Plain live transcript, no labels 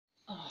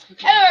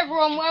Okay. Hello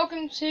everyone,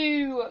 welcome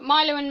to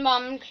Milo and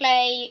Mum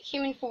play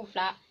Human Fall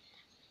Flat.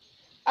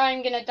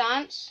 I'm gonna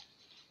dance.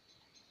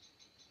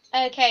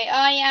 Okay,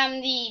 I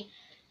am the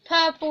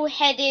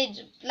purple-headed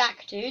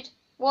black dude.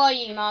 What are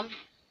you, Mum?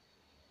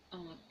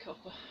 I'm a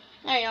copper.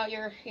 No, you're not,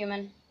 you're a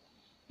human.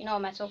 You're not a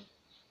metal.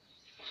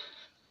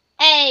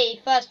 Hey,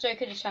 first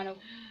joke of the channel.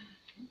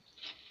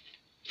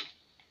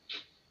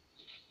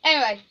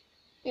 Anyway,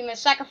 we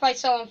must sacrifice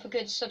someone for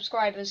good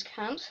subscribers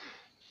count.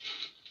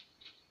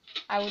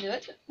 I will do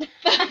it.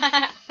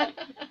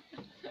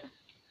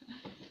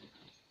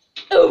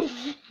 Oof!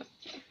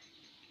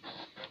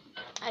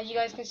 As you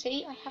guys can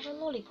see, I have a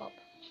lollipop.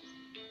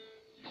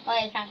 Oh,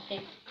 you can't see.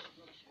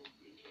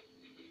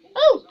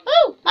 Oh,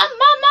 oh,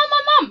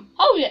 mum!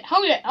 Hold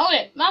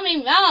it,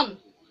 mummy, mum.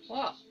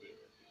 What?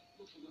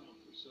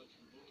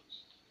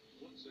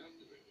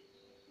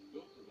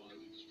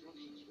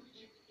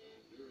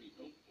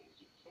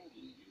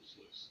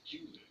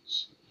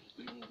 Humans.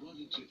 They will run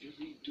into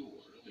every door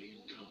they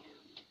encounter.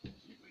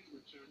 You may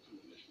return to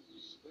initial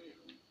despair,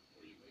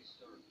 or you may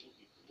start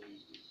looking for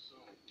ways to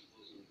solve the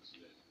puzzle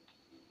instead.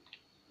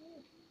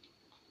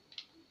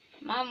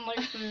 Mum,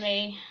 wait for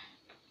me.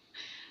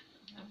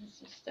 I'm having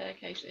some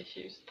staircase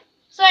issues.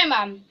 So,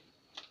 Mum,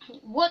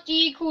 what do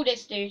you call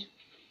this dude?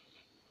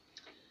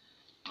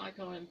 I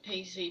call him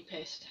PC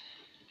pissed.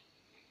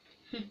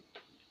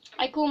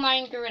 I call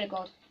mine Gorilla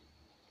God.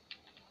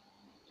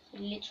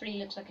 It literally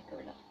looks like a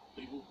gorilla.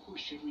 They will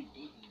push every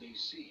button they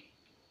see.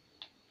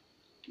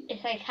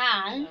 If they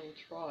can. I will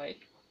try.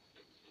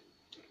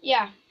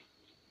 Yeah.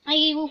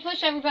 They will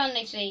push every button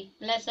they see,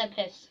 unless they're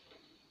pissed.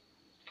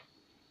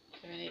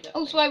 Do we need that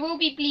Also, thing? I will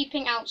be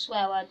bleeping out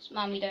swear words.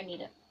 Mum, you don't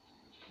need it.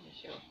 You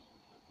sure?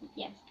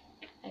 Yes.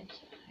 Okay.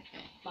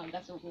 Mum,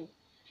 that's all cool.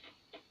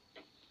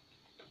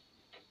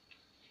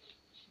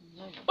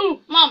 No.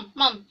 Oh,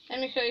 Mum, let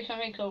me show you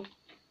something cool.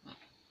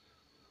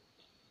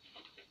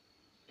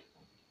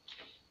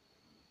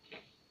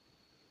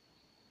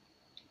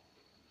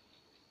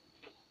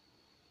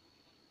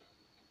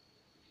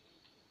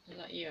 Is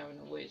that you having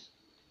a whiz?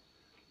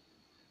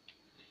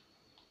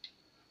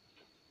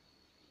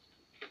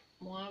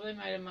 Why have they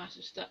made a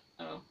massive step?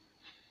 Oh,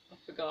 I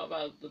forgot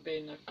about there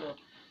being no floor.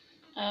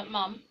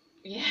 Mum.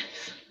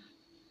 Yes.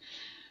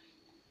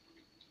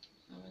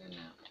 I'm in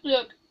now.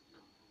 Look.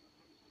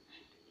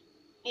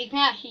 You can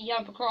actually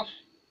jump across.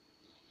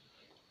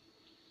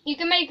 You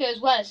can make it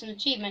as well. It's an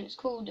achievement. It's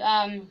called,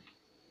 Being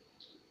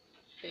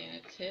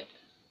a tip.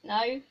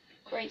 no.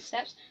 Great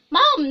steps.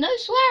 Mum, no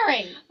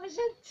swearing! I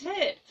said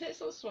tip. Tip's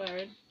not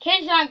swearing.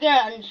 Kids aren't going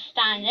to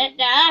understand it.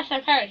 They're so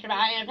curious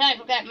about it and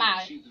people get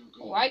mad.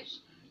 Alright?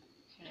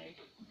 Okay.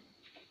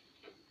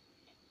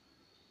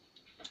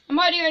 Am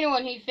I the only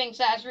one who thinks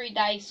that, as Reed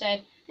Day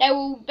said, they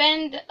will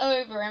bend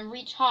over and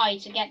reach high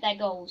to get their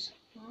goals?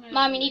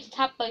 Mum, you need to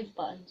tap both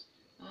buttons.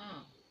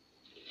 Ah.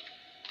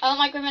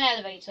 Like with an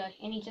elevator,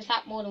 you need to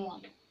tap more than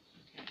one.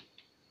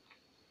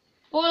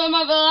 Bottom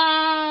of the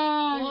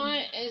line!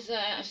 Why is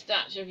there a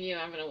statue of you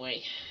having a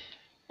wee?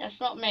 That's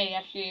not me,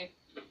 that's you.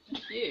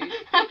 That's you?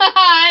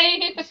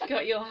 Hi! It's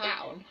got your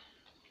hat on.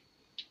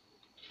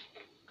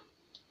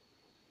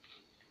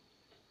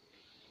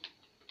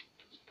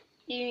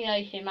 You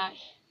know too much.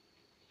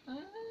 Ah.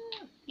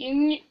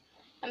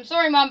 I'm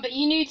sorry, Mum, but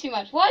you knew too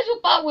much. Why is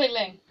your butt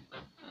wiggling?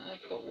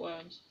 I've got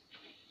worms.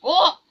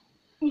 What?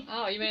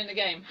 Oh, you mean in the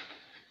game?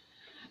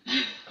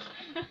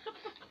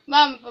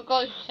 Mum, for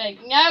God's sake,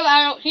 no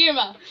adult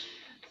humour.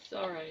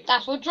 Sorry.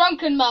 That's for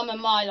drunken Mum and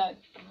Milo.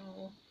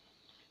 Oh.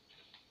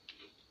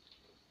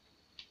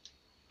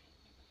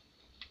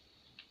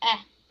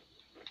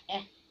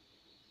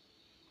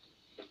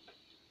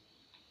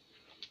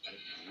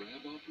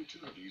 Grab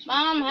opportunities.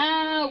 Mum,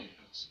 help!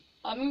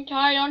 I'm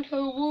tied onto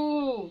a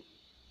wall.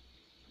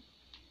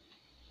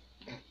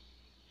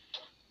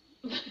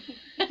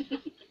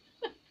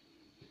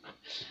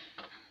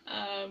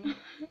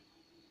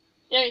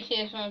 Let me see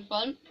this one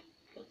fun.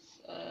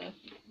 Let's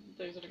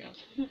do something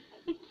else.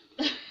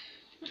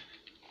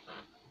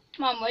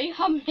 Mum, why are you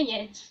humming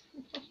it?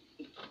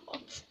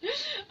 What?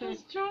 I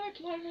was trying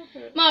to climb up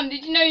it. Mum,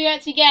 did you know you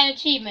actually get an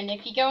achievement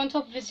if you go on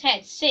top of his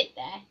head, sit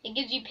there? It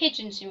gives you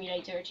Pigeon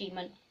Simulator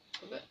achievement.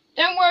 Is it?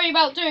 Don't worry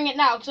about doing it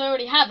now because I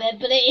already have it,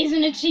 but it is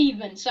an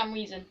achievement for some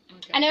reason.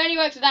 Okay. And it only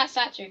works with that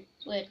statue.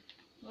 It's weird.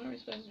 Where are we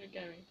supposed to be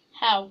going?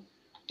 Hell.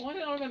 Why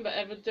don't I remember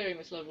ever doing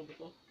this level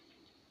before?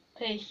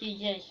 Please,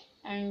 Jesus.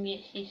 And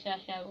she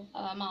says,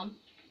 Mum.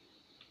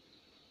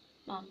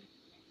 Mum.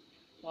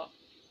 What?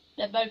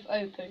 They're both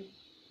open.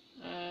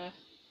 Yet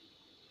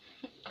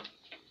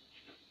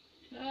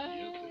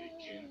they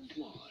can't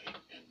fly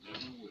and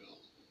never will.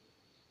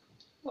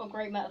 What a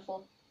great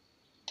metaphor.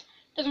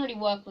 Doesn't really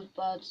work with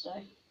birds,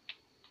 though.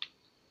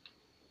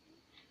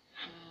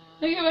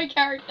 Look at my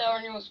character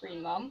on your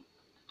screen, Mum.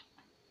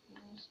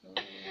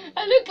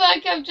 I look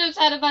like I've just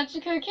had a bunch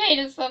of cocaine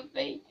or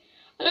something.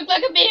 I look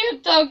like I'm being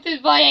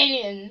abducted by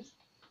aliens.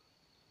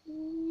 Look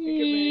at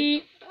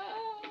me.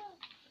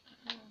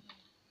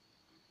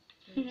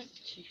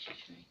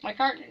 My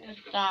character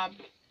just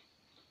stabbed.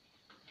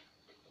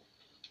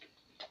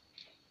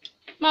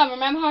 Mum,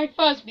 remember how I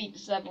first beat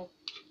this level?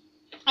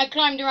 I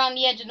climbed around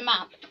the edge of the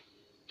map.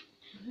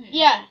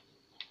 Yeah.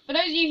 For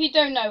those of you who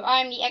don't know, I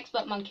am the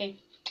expert monkey.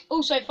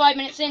 Also, 5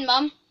 minutes in,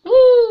 Mum.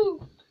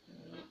 Woo!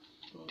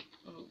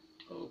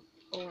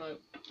 Oh, no.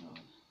 Oh.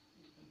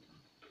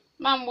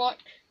 Mum, what?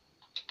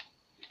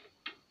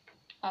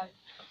 Oh.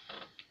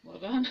 Well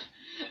done.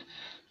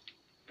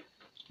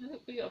 I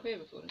think we got up here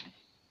before, didn't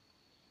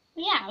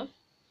we? We have.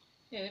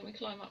 Yeah, didn't we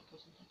climb up or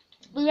something?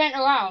 We went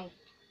around.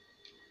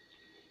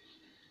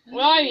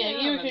 Well, I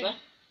did. You were too... remember.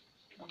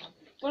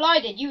 Well, I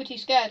did. You were too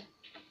scared.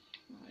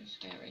 Oh, it's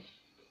scary.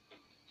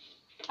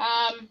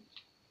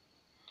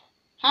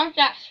 How's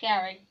that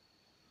scary?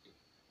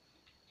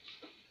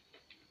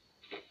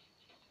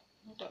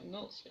 How's that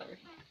not scary?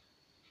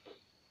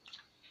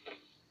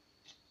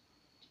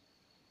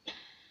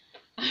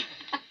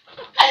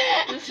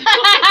 That's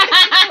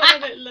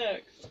how it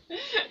looks.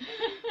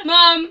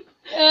 Mum,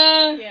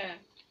 Yeah.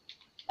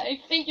 I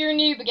think you're a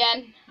noob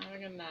again.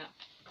 Having a nap.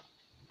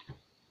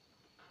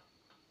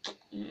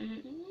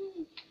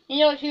 You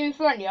know what's even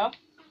funnier?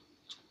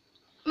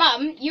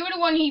 Mum, you were the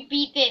one who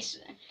beat this.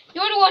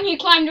 You're the one who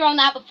climbed around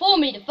that before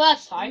me the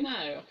first time. No,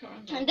 I can't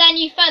remember. And then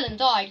you fell and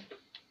died.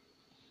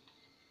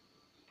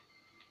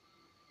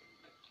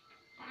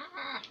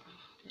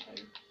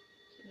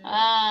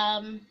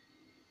 Ah, no.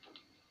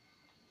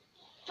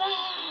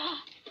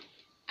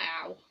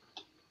 Ow.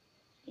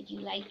 Did you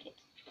like it?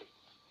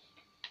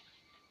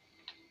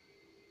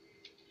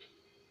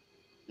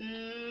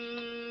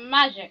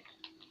 Magic.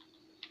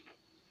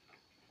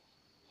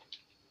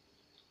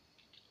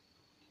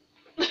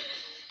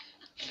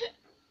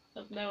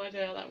 I've no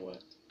idea how that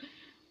works.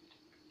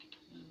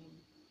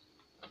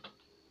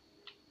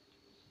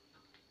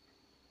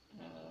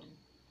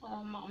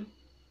 Mum.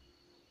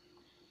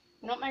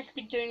 You're not meant to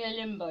be doing a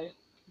limbo.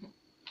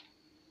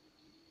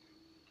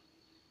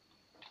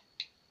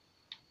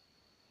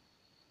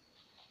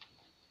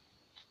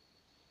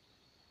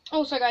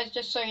 Also, guys,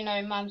 just so you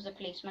know, Mum's a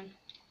policeman.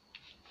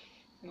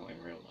 Not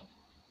in real life.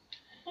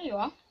 There you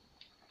are.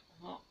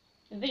 What?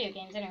 In video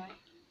games, anyway.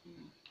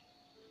 Mm.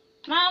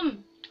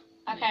 Mum!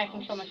 Okay, I can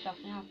Yes. kill myself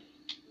now.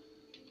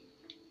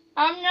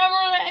 I'm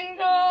never letting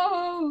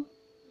go!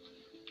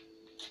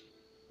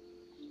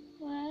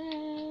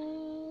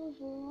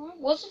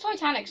 What's the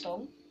Titanic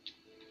song?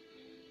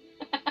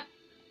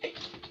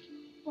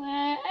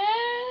 Wherever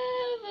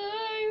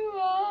you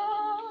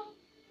are.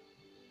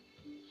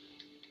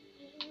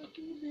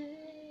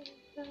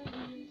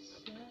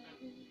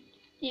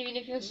 Even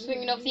if you're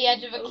swinging off the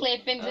edge of a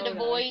cliff into the no.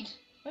 void.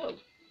 Oh,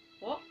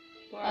 what?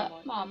 Where am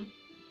I? Mum.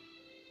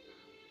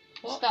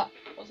 What? Stop.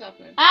 What's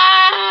happening?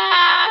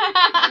 Ah!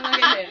 How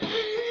did I get here?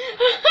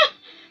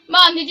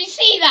 Mum, did you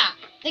see that?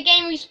 The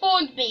game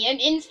respawned me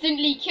and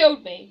instantly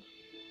killed me.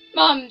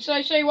 Mum, shall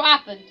I show you what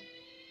happened?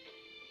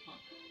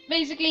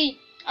 Basically,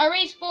 I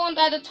respawned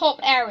at the top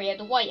area,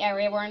 the white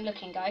area where I'm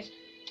looking, guys.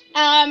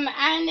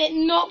 And it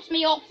knocked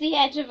me off the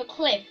edge of a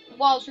cliff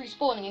whilst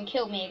respawning and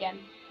killed me again.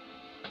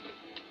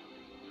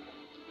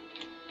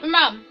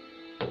 Mum,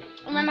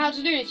 remember how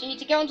to do this. You need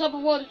to get on top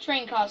of one of the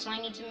train carts, and I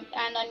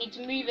need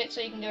to move it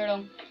so you can go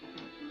along.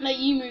 No,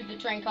 you move the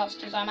train carts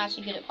because I'm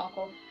actually good at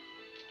parkour.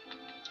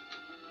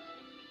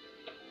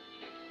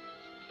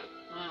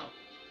 Wow.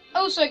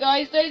 Also,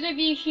 guys, those of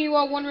you who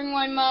are wondering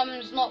why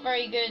Mum's not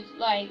very good,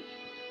 like,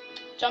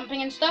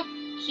 jumping and stuff,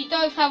 she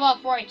does have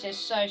arthritis,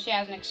 so she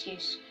has an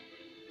excuse.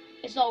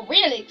 It's not a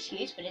real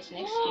excuse, but it's an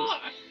excuse.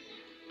 What?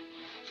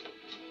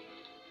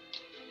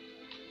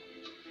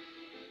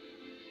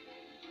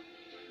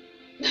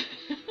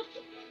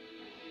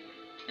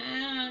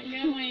 Ah,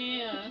 get my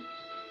ear.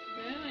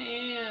 Get my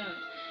ear.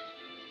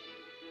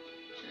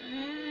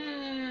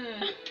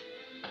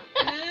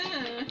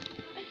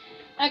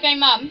 Okay,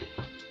 Mum,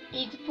 you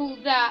need to pull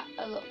that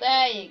a lot.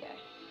 There you go.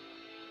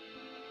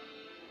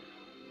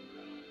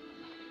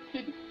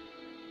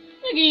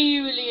 Look at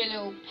you,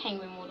 little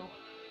penguin model.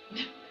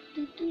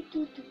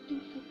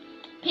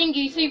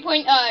 Pingu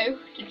 2.0,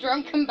 the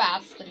drunken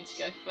bastards. Let's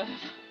go further.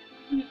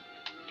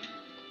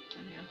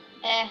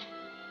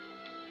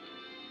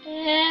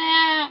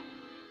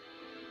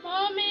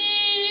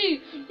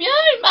 Mommy! No,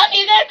 Mummy,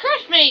 you're gonna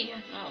crush me!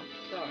 Oh,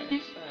 sorry, I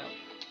fell.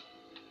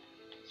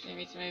 So you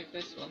need to move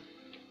this one.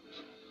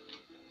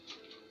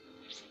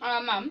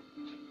 Mum,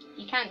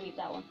 you can't move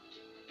that one.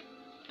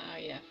 Oh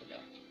yeah, I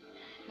forgot.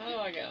 How do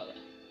I get out of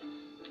there?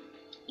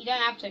 You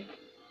don't have to.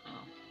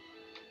 Oh,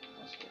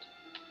 that's good.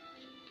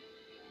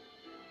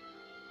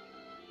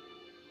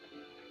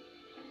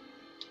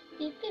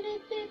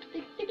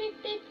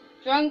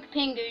 Drunk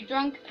Pingu,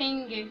 drunk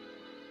Pingu.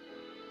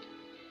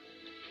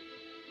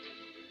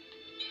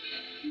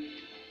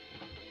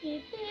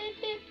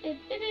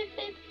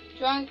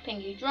 Drunk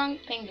Pingu,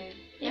 drunk Pingu.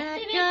 I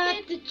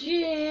got the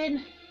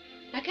gin.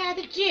 I got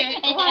the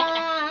gin.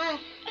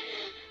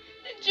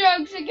 The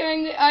drugs are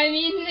going with, I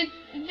mean,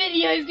 the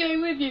video's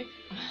going with you.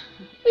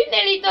 We've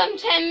nearly done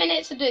 10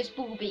 minutes of this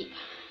ball beep.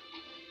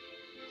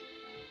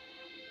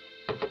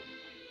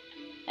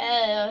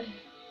 Yeah,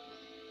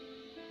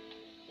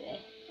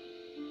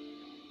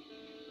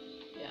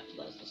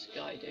 That's the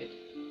sky, dude.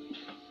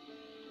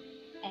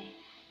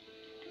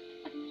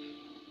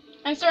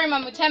 I'm sorry,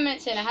 Mum, we're 10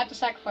 minutes in. I had to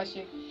sacrifice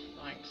you.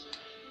 Thanks.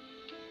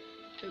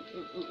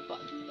 Ooh,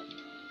 button.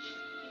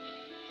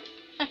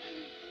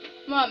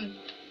 Mum.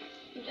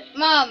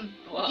 Mum,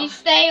 What? just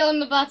stay on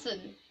the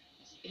button.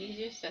 It's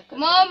easier said than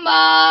Come on,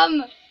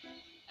 Mum.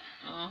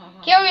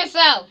 Oh. Kill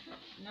yourself.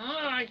 No,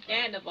 I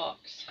get in the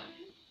box.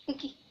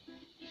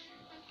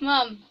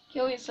 Mum,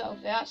 kill yourself.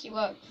 It actually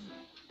works.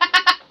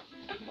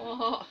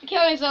 What?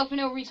 Kill yourself and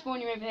it'll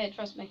respawn you over here,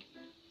 trust me.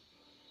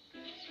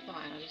 It's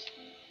fine, I just...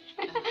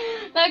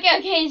 Like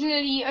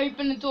occasionally you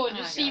open the door,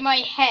 just see God. my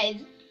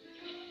head.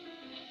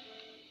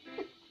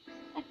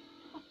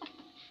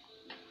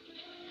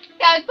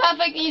 That's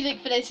perfect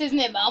music for this, isn't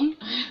it, Mum?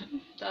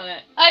 Done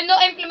it. I'm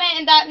not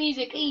implementing that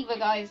music either,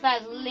 guys.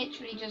 That's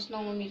literally just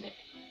normal music.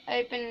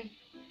 Open.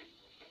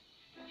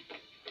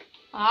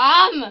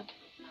 Mum!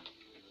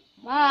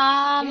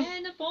 Mum! Get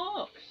in the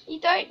box. You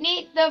don't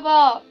need the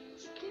box.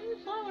 Dude,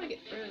 I want to get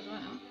through as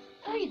well.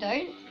 No, you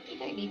don't. You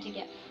don't need to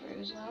get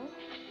through as well.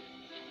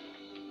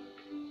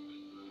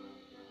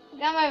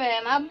 Come over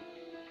here, Mum.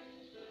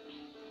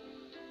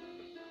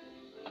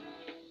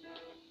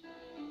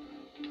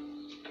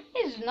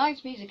 This is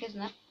nice music,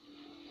 isn't it?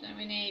 So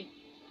we need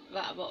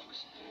that box.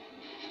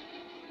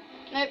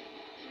 Nope.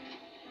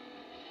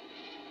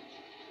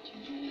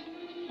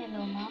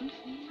 Hello, Mum.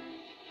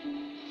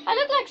 I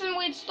look like some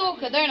weird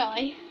stalker, don't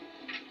I?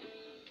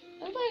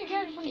 I look like a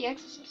character from The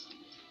Exorcist.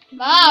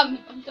 Mum!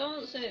 I'm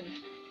dancing.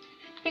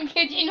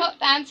 Could you not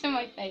dance in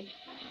my face?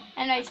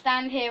 And I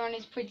stand here on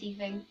this pretty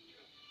thing.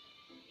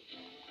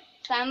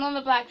 Stand on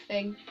the black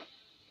thing.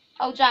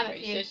 I'll jam it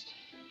for you. Racist.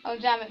 I'll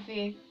jam it for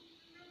you.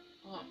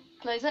 What?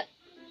 Close it.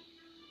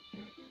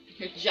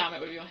 You jam it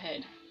with your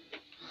head.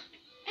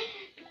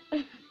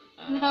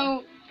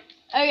 No.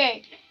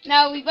 Okay.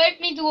 Now we both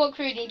need to walk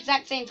through the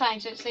exact same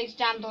time so it stays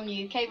jammed on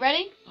you. Okay,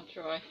 ready? I'll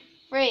try.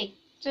 3,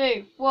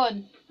 2,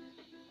 1.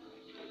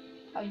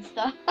 I'm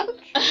stuck.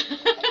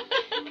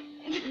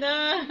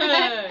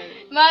 No!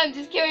 Mum,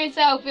 just kill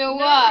yourself. It'll No,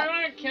 work. I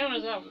won't kill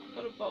myself.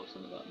 Put a box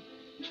on the button.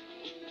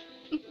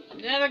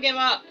 Never give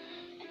up.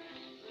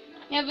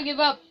 Never give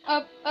up.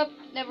 Up,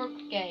 never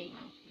gay.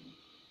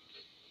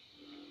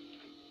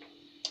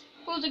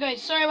 Also,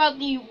 guys, sorry about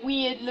the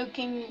weird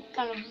looking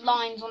kind of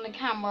lines on the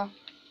camera.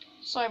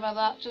 Sorry about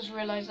that. Just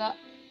realised that.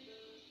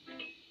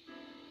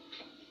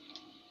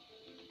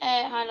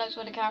 Highlights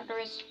where the character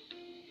is.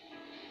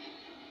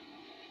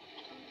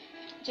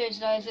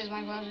 Seriously, guys, this is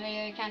my first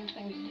video. You can't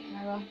expect me to do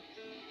very well.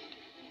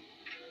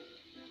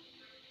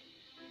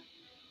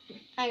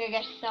 I'm gonna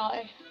get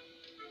started.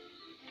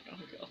 Oh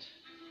god.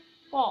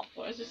 What?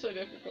 Why is this so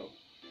difficult?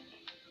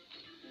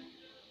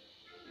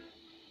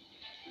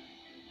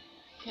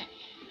 Okay.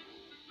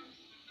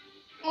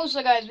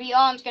 Also, guys, we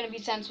aren't going to be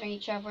censoring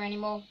each other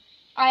anymore.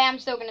 I am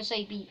still going to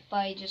say beep, but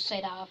I just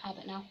say that out of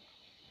habit now.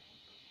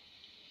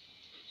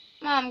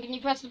 Mum, can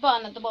you press the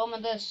button at the bottom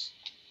of this?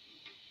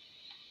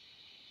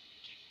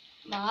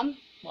 Mum?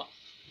 What?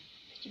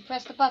 Could you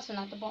press the button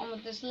at the bottom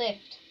of this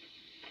lift?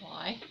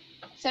 Why?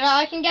 So that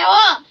I can go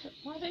up!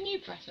 Why don't you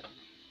press it?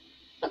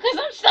 Because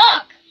I'm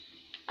stuck!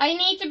 I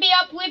need to be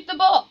up with the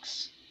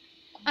box.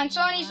 And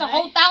someone needs to Why?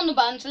 hold down the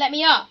button to let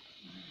me up.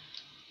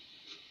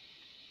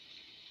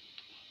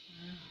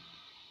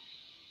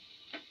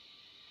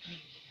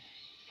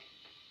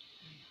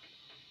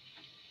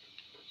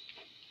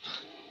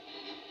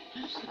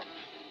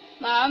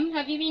 Mum,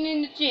 have you been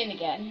in the gym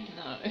again?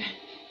 No.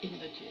 In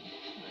the gym.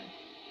 No.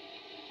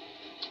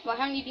 Why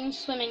haven't you been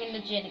swimming in the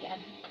gym again?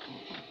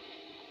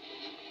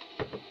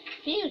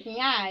 Feels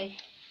nice.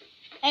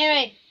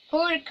 Anyway,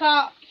 pull the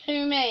cart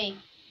to me.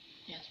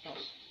 Yes, boss.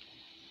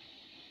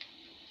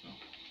 Oh.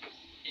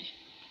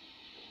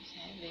 It's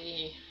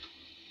heavy.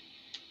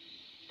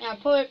 Now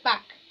pull it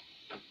back.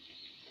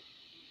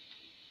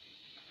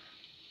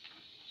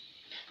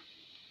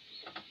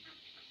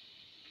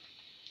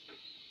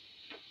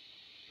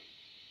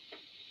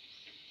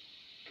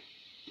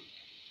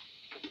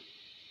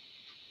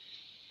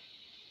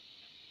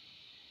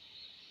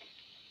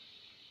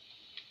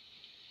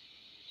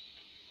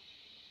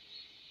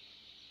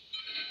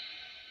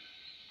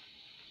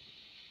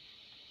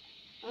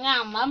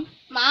 Now, Mum.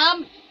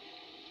 Mum!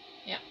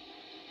 Yeah.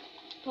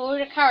 Pull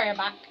the carrier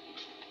back.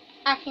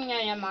 Actually, no,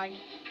 never mind.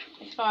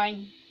 It's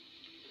fine.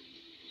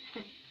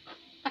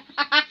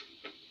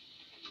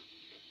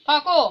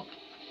 Parkour!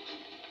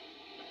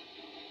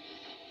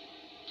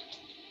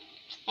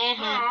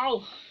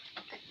 Ow!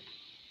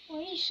 Why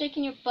are you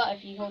shaking your butt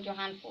if you hold your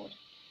hand forward?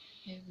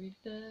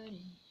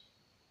 Everybody,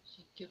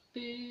 shake your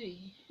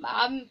booty.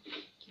 Mum!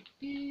 Shake your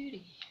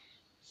booty.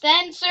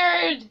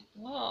 Censored!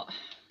 What?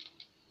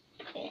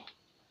 Yeah.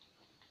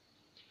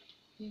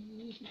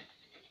 Booty.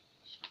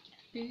 Shake your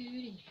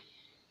booty.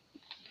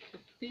 Shake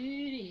your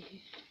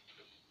booty.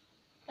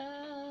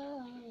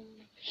 Oh.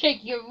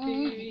 Shake your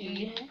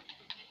booty.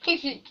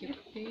 Shake your booty. Shake your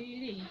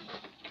booty.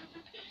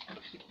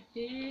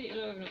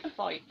 We're having a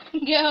fight.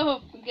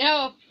 Go,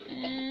 go.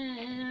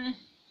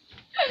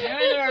 You're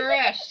under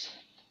arrest.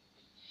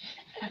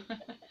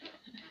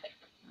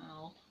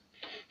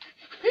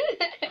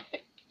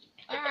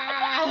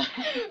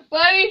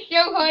 Why are you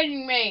still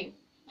hiding me?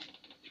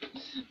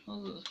 I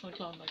was just gonna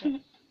climb back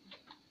up.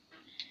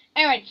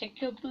 Anyway,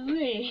 check your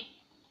booty.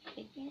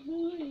 Check your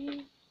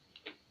booty.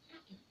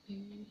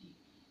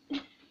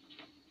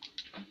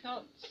 I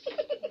can't.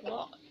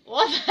 What?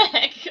 What the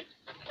heck?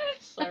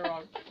 So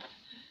wrong.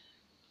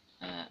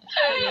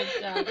 Put yours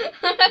down there.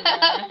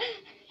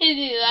 Did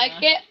you like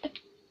No. it?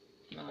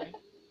 No.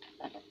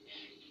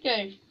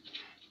 Good.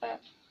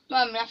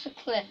 Mum, that's a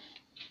cliff.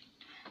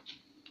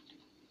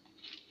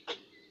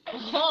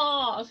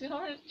 Oh, I was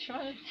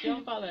trying to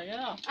jump out there,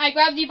 yeah. I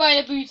grabbed you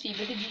by the booty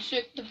because you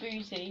shook the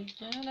booty.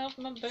 Stand off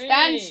my booty.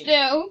 Stand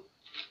still.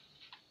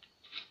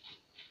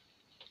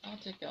 Oh,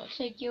 dear God.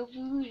 Shake your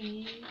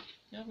booty.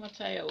 You have my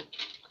tail.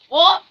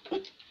 What?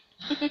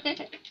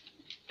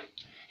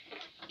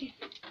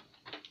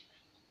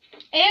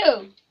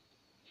 Ew.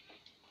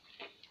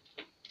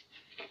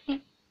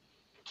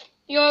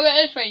 You wanna go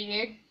this way,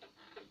 you?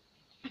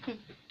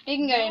 You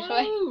can go this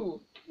way.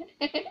 No.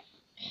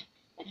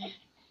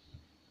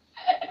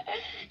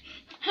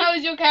 How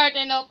is your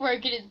character not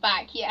broken his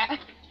back yet?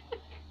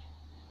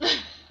 I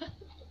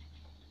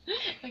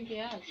think he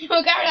has.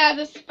 Your character has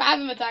a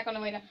spasm attack on the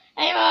way down.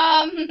 Hey,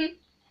 Mum!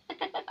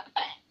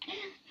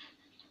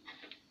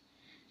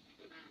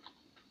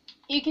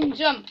 You can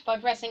jump by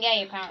pressing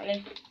A,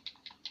 apparently.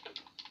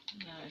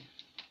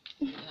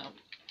 No. No.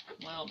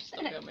 My arm's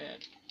stuck on my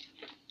head.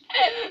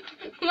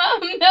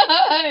 Mum,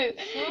 no!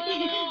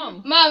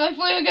 Mum! Mum, I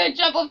thought you were going to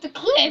jump off the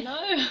cliff. No,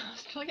 I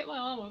was trying to get my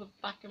arm over the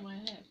back of my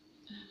head.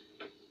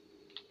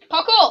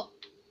 Parkour!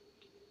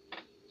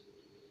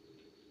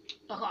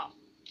 Parkour!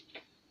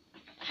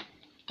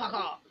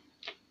 Parkour!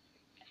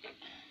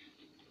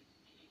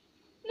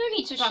 No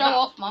need to show Parkour.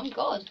 off, Mum.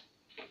 God.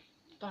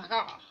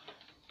 Parkour!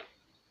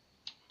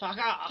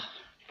 Parkour!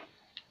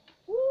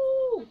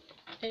 Woo!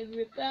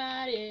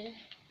 Everybody,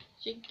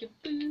 shake your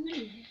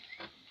booty.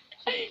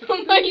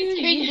 On my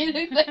screen,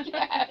 it looks like you're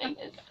having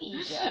a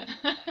seizure.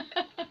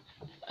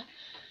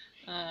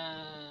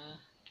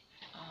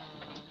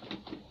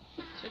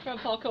 Should we try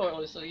and parkour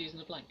or still using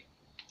the plank?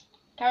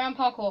 Carry on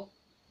parkour.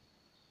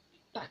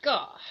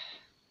 Parkour!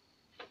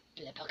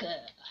 Le parkour!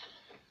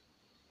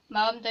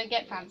 Mum, don't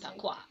get fancy.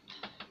 Parkour!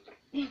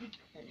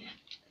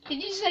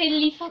 Did you say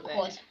leaf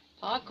quad?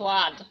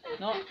 Parkour!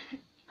 Not.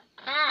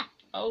 Ah!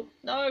 Oh,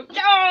 no!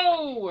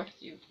 No!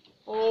 You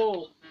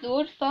fool!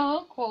 Lord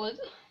Farquaad.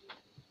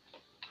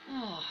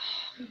 Ah,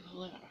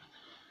 whatever.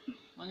 I'm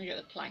gonna get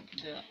the plank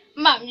and do it.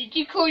 Mum, did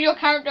you call your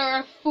character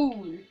a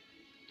fool?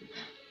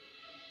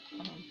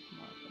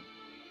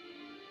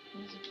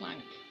 Where's the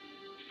plank?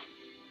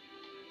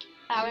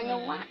 Having a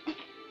whack.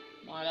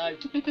 Milo.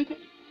 The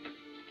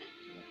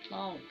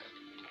plank.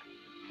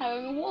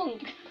 Having a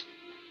wonk.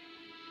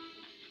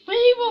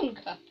 Willy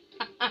Wonka.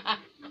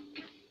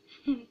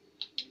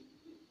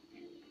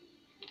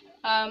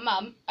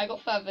 Mum, I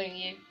got further than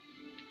you.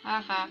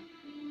 Haha.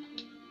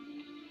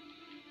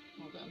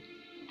 Well done.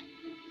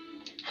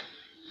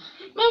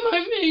 Mum,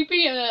 I'm really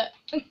being it.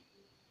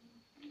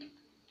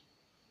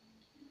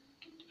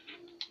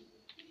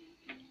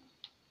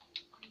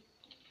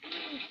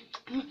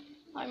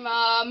 Hi,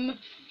 Mum.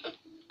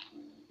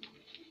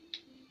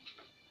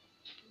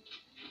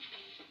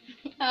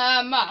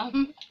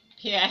 Mum.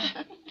 Yeah,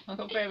 I've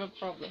got a bit of a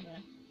problem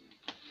there.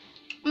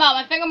 Mum,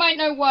 I think I might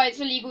know why it's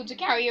illegal to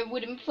carry a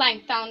wooden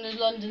plank down the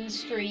London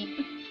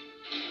street.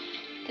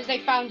 Because they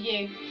found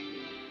you.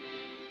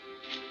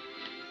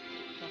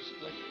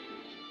 Possibly.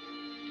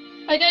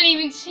 I don't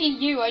even see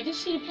you, I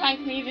just see the plank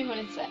moving on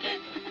its own.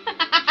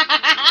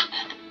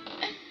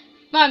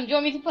 Mum, do you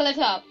want me to pull it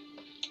up?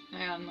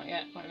 Hang on, not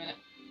yet. Wait a minute.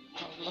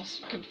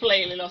 I've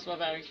completely lost my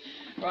bearings.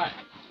 Right.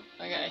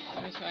 Okay,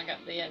 let me try and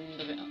get the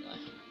end of it up there.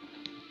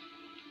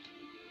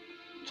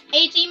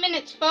 18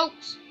 minutes,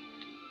 folks.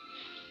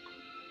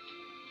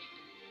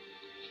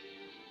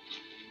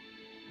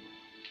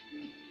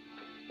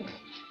 This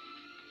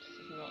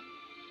is not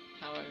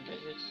how I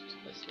envisaged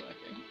this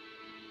working.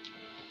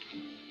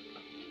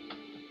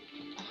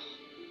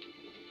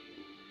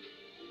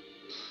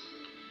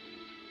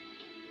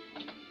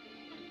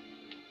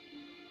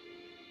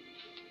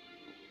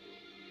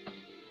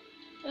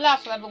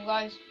 Last level,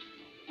 guys.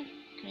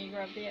 Can you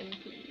grab the end,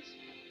 please?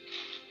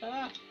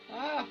 Ah!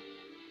 Ah!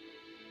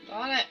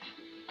 Darn it!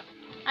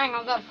 Hang on,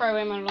 I've got to throw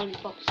away my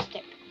lollipop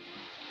stick.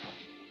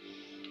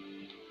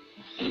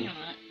 Hang on a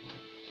minute.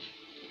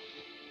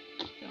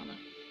 Darn it.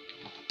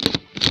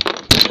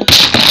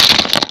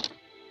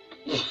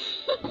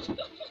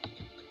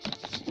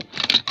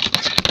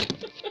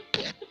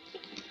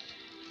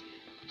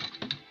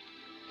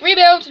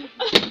 Rebuild!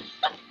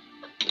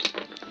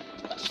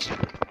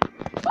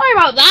 Sorry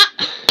about that.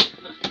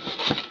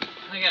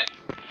 Okay.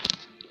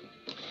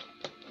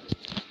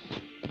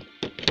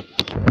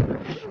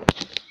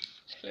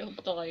 We'll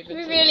dive We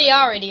into really the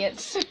are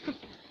idiots.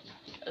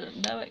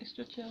 no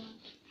extra charge.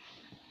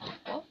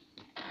 What?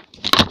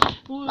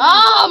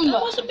 Mom!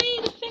 That wasn't me,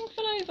 the thing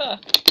fell over.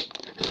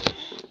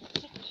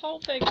 The whole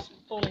thing's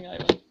falling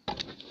over.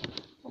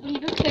 Probably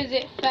because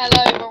it fell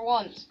over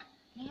once.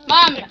 No,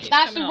 Mum, it's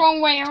that's the coming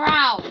wrong way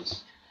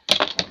around.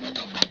 off.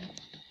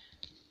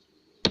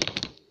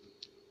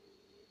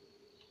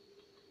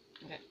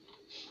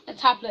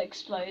 tablet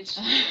explodes.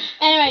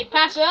 Anyway,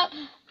 pass up.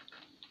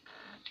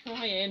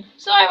 Trying.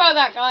 Sorry about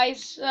that,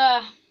 guys.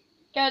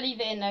 Gotta leave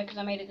it in there because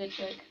I made a good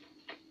joke.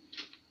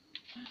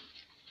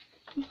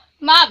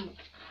 Mum,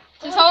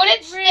 just hold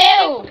it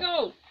still.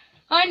 Difficult.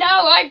 I know,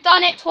 I've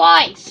done it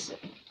twice.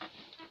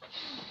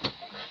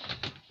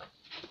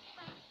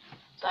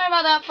 Sorry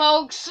about that,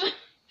 folks.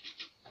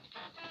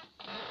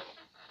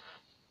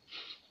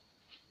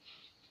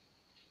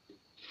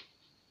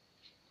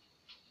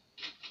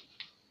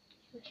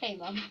 Okay,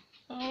 Mum.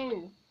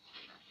 Oh.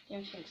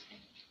 Don't think so.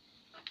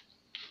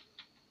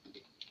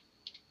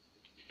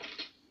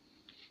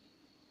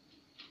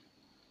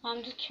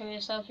 I'm just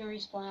curious if you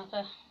respawn up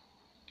here.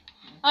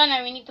 Oh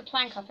no, we need the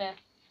plank up here.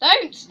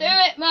 Don't do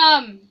it,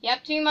 Mum! You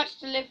have too much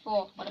to live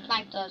for, what a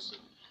plank does.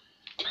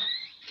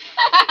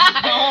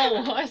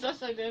 Oh, why is that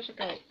so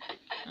difficult?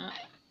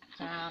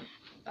 Down.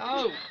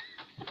 Oh.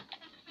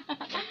 Do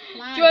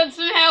you want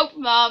some help,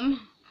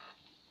 Mum?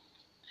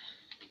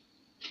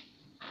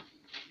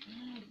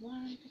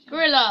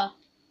 Gorilla.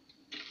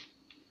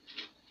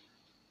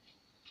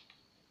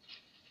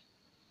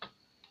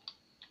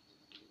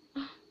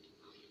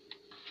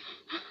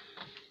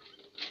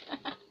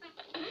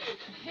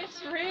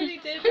 It's really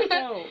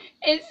difficult.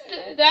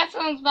 That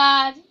sounds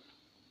bad.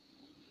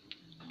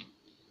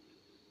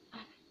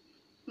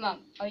 Mum,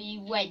 are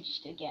you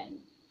wedged again?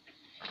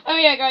 Oh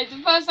yeah, guys,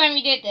 the first time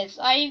we did this,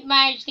 I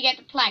managed to get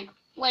the plank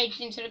wedged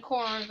into the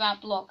corner of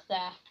that block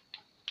there.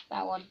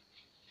 That one.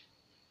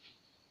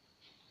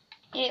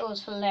 It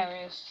was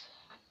hilarious.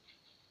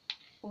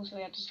 Also,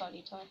 we had to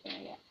slightly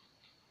typing again.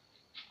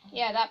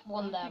 Yeah, that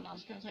one there, Mum.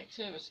 It's going to take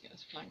 2 of us to get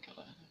this plank up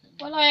there.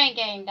 Well, I ain't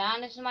getting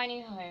down. This is my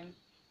new home.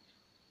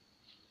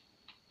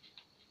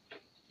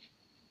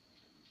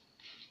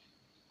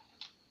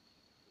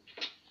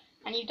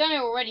 And you've done it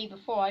already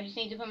before. I just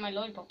need to put my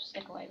lollipop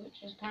stick away,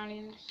 which is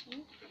apparently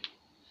missing.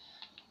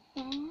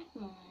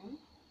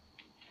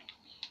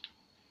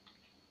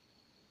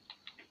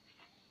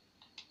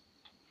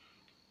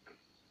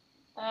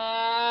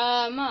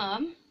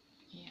 Mum?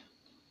 Yeah.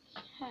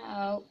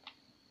 Help.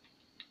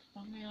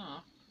 Bung me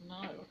up. No,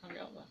 I can't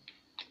get up there.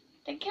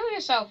 Then kill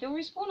yourself. You'll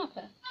respawn up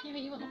here. Yeah,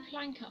 but you want the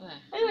plank up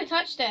there. Oh, I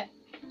touched it.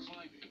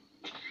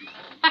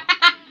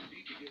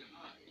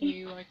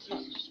 You, I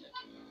touched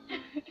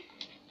it.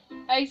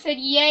 I said,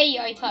 yay,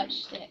 I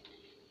touched it.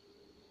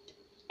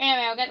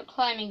 Anyway, I'll get the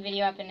climbing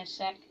video up in a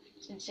sec,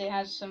 since it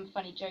has some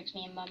funny jokes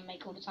me and Mum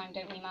make all the time,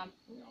 don't we, Mum?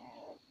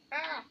 No.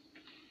 Ah.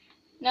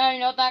 No,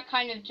 not that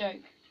kind of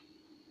joke.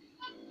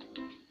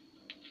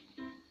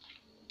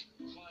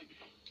 Climbing.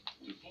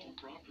 To fall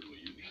properly,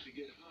 you need to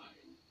get high.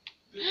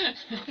 This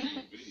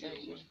instructional video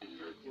was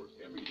prepared for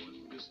everyone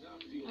who does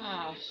not feel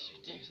Ah,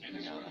 comfortable shit, and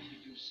is ready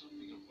to do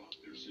something about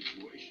their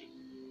situation.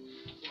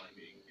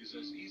 Climbing is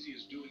as easy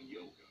as doing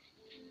yoga.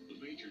 The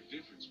major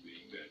difference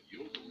being that